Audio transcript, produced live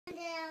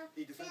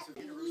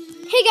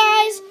Hey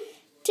guys,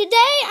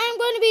 today I'm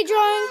going to be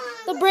drawing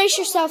the brace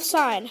yourself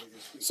sign.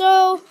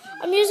 So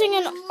I'm using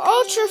an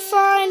ultra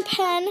fine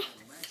pen.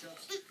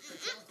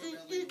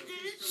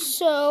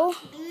 So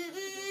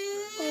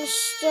I'm going to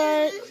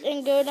start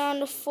and go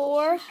down to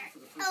 4.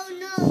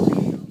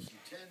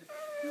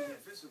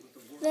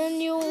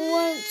 Then you'll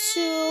want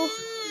to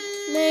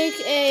make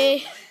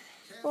a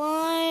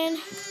line.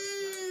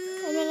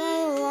 I mean,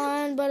 not a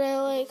line, but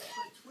a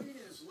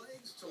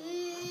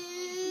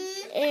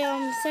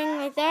thing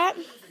like that.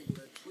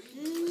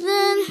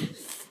 Then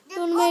I'm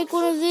going to make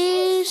one of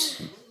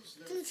these.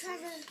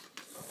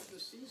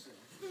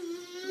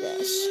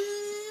 This.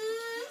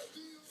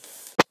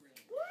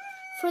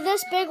 For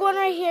this big one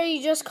right here,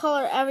 you just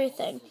color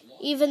everything.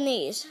 Even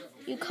these.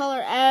 You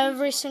color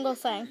every single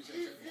thing.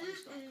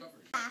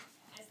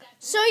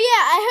 So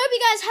yeah, I hope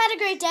you guys had a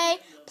great day.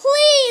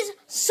 Please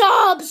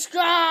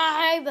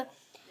subscribe.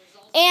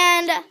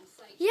 And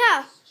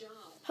yeah,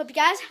 hope you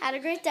guys had a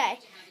great day.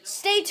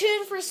 Stay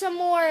tuned for some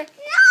more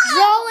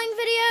drawing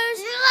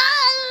videos.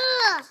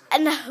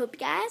 And I hope you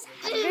guys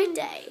have a great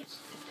day.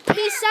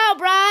 Peace out,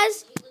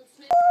 bros.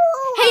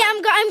 Hey,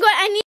 I need